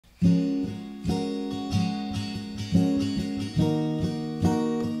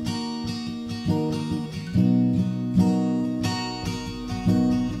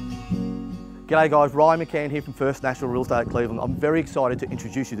G'day guys, Ryan McCann here from First National Real Estate at Cleveland. I'm very excited to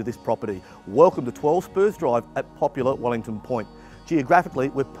introduce you to this property. Welcome to 12 Spurs Drive at popular Wellington Point. Geographically,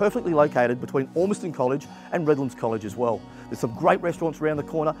 we're perfectly located between Ormiston College and Redlands College as well. There's some great restaurants around the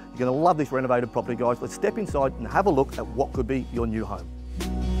corner. You're going to love this renovated property, guys. Let's step inside and have a look at what could be your new home.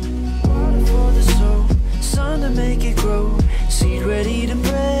 Water for the soul, sun to make it grow, seed ready to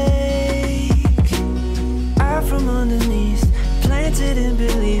break. Out from underneath, planted in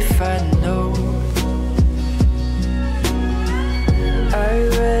belief, I know. I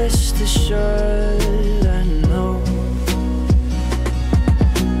rest assured, I know.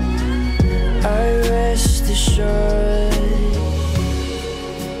 I rest assured.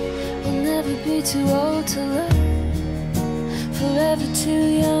 We'll never be too old to learn, forever too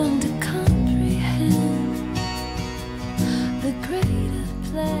young to comprehend the greater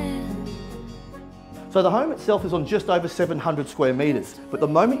plan. So the home itself is on just over 700 square metres, but the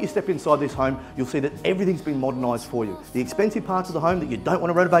moment you step inside this home, you'll see that everything's been modernised for you. The expensive parts of the home that you don't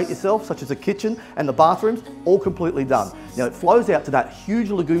want to renovate yourself, such as the kitchen and the bathrooms, all completely done. Now it flows out to that huge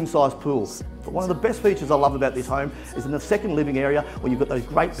lagoon-sized pool. But one of the best features I love about this home is in the second living area where you've got those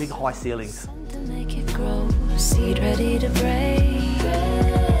great big high ceilings. To make it grow, seed ready to break.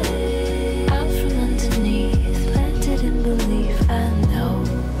 Out from underneath, planted in belief, I know.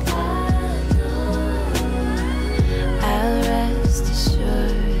 I'll rest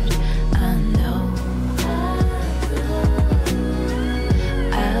assured, I know.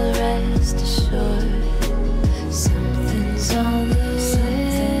 I'll rest assured, something's on the way.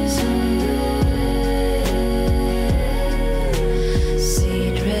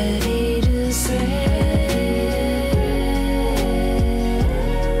 Seed ready to break.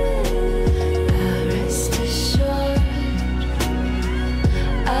 I'll rest assured,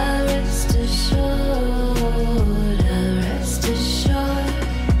 I'll rest assured.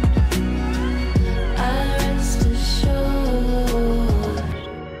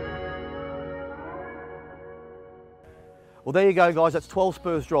 Well, there you go, guys. That's 12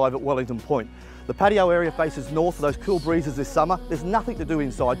 Spurs Drive at Wellington Point. The patio area faces north for those cool breezes this summer. There's nothing to do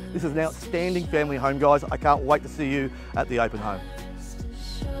inside. This is an outstanding family home, guys. I can't wait to see you at the open home.